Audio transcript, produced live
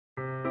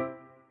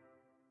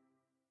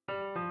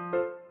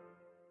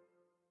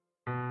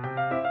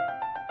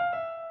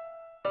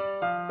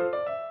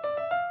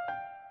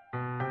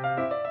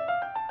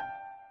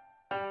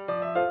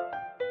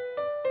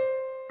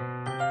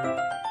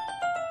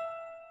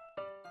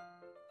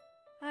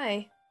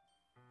Hi.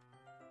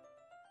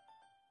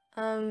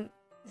 Um,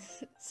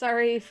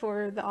 sorry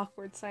for the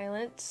awkward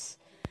silence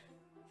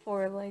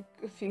for like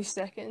a few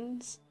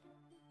seconds,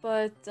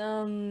 but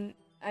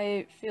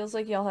it feels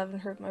like y'all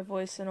haven't heard my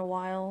voice in a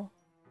while.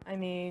 I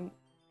mean,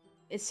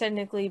 it's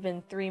technically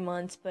been 3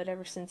 months, but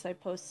ever since I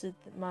posted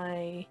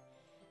my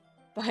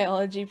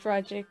biology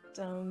project,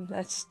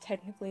 that's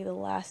technically the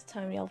last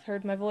time y'all have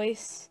heard my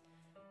voice.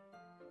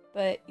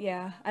 But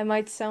yeah, I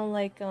might sound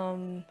like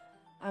I'm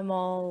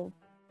all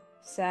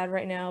sad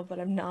right now, but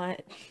I'm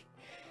not.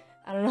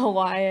 I don't know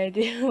why I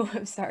do.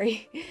 I'm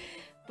sorry.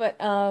 But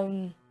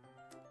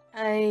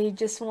I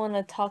just want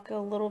to talk a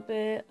little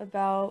bit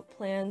about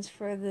plans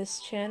for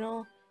this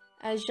channel.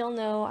 As y'all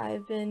know,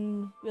 I've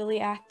been really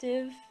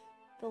active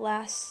the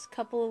last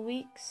couple of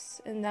weeks,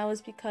 and that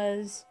was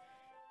because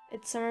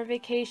it's summer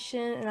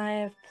vacation and I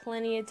have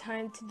plenty of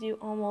time to do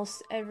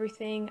almost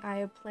everything I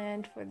have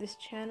planned for this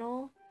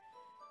channel.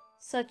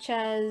 Such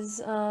as,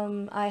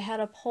 I had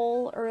a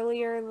poll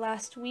earlier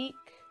last week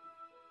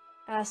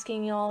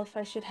asking y'all if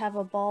I should have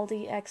a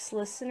Baldy X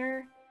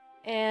listener,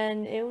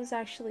 and it was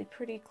actually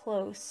pretty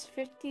close.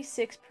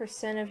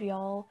 56% of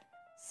y'all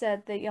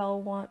said that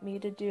y'all want me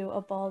to do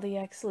a Baldy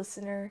X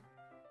listener,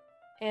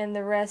 and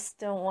the rest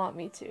don't want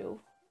me to.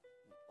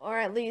 Or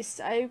at least,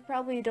 I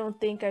probably don't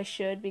think I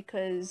should,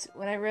 because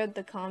when I read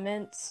the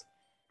comments,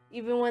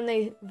 even when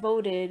they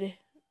voted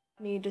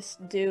me to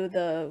do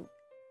the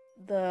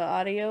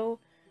audio,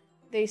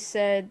 they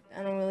said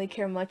I don't really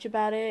care much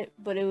about it,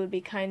 but it would be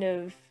kind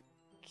of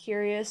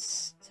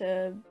curious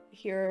to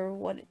hear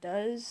what it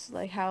does,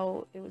 like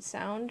how it would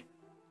sound.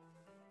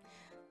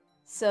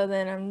 So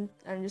then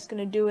I'm just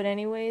gonna do it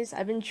anyways.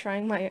 I've been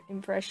trying my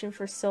impression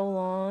for so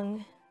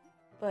long,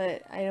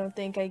 but I don't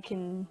think I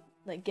can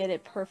like get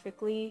it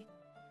perfectly,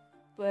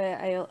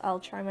 but I'll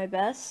try my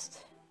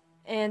best.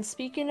 And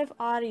speaking of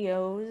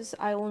audios,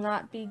 I will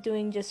not be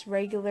doing just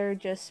regular,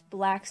 just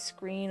black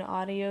screen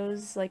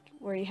audios, like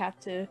where you have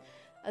to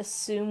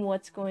assume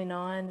what's going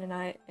on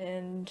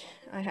and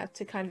I have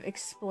to kind of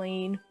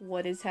explain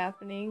what is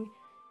happening,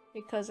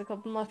 because a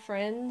couple of my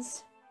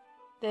friends,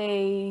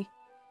 they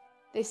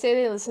say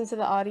they listen to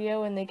the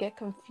audio and they get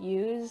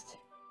confused,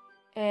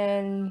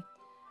 and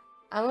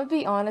I'm gonna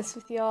be honest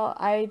with y'all,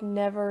 I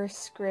never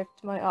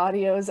script my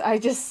audios. I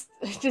just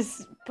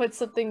put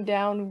something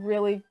down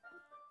really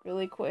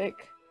quick,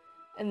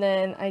 and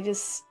then I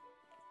just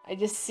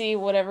see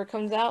whatever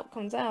comes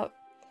out.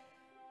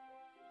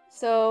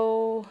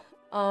 So,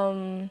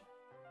 and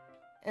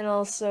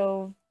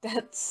also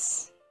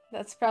that's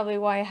probably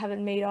why I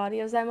haven't made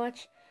audios that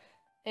much.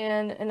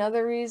 And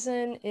another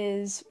reason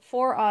is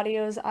for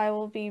audios, I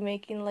will be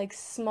making like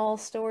small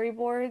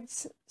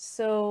storyboards,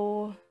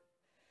 so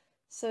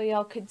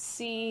y'all could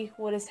see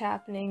what is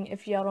happening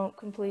if y'all don't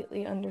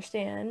completely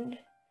understand.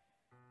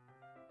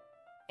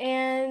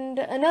 And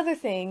another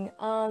thing,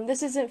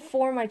 this isn't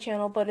for my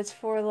channel, but it's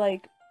for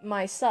like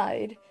my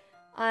side.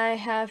 I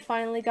have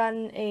finally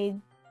gotten a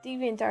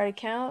DeviantArt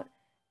account,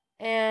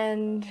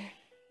 and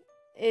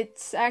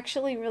it's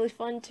actually really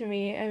fun to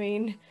me. I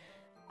mean,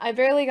 I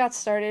barely got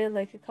started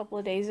like a couple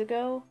of days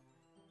ago,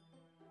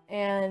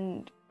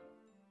 and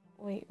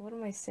wait, what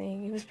am I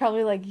saying? It was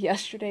probably like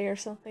yesterday or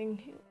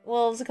something.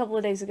 Well, it was a couple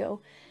of days ago.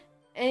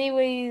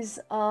 Anyways,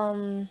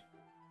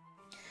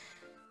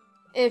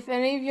 if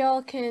any of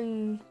y'all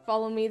can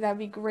follow me, that'd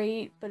be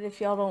great, but if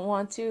y'all don't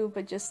want to,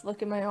 but just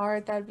look at my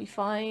art, that'd be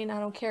fine. I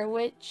don't care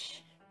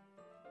which.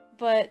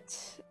 But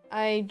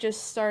I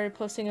just started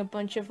posting a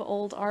bunch of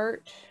old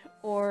art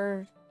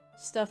or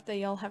stuff that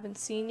y'all haven't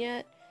seen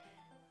yet,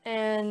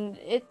 and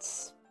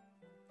it's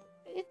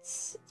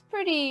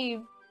pretty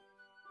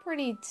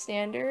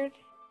standard.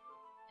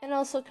 And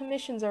also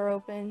commissions are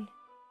open,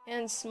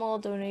 and small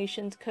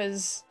donations,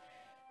 because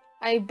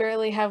I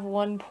barely have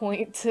 1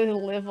 point to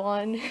live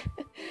on.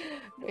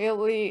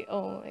 Really,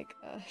 oh my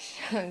gosh,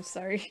 I'm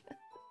sorry.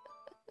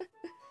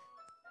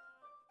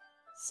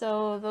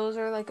 So those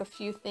are like a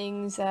few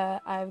things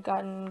that I've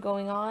gotten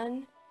going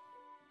on,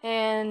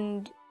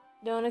 and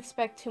don't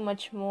expect too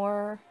much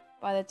more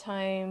by the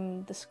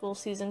time the school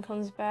season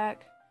comes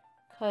back,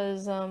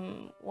 because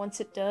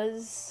once it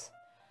does,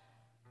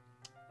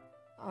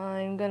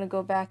 I'm gonna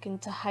go back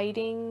into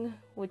hiding,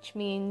 which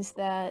means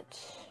that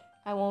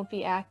I won't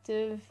be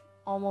active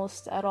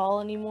almost at all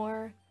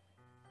anymore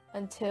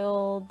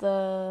until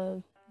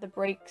the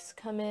breaks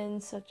come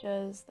in, such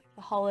as like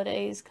the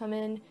holidays come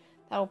in.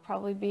 That'll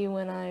probably be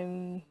when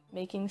I'm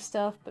making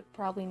stuff, but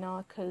probably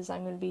not, because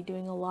I'm going to be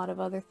doing a lot of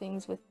other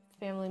things with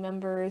family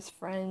members,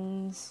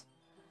 friends,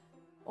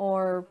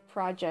 or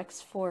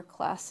projects for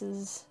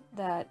classes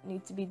that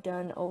need to be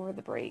done over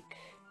the break.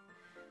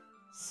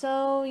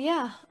 So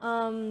yeah,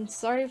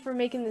 sorry for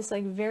making this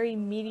like very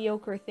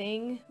mediocre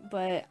thing,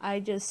 but I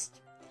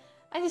just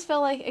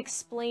felt like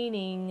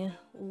explaining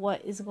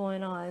what is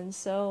going on,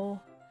 so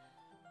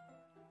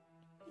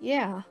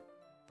yeah.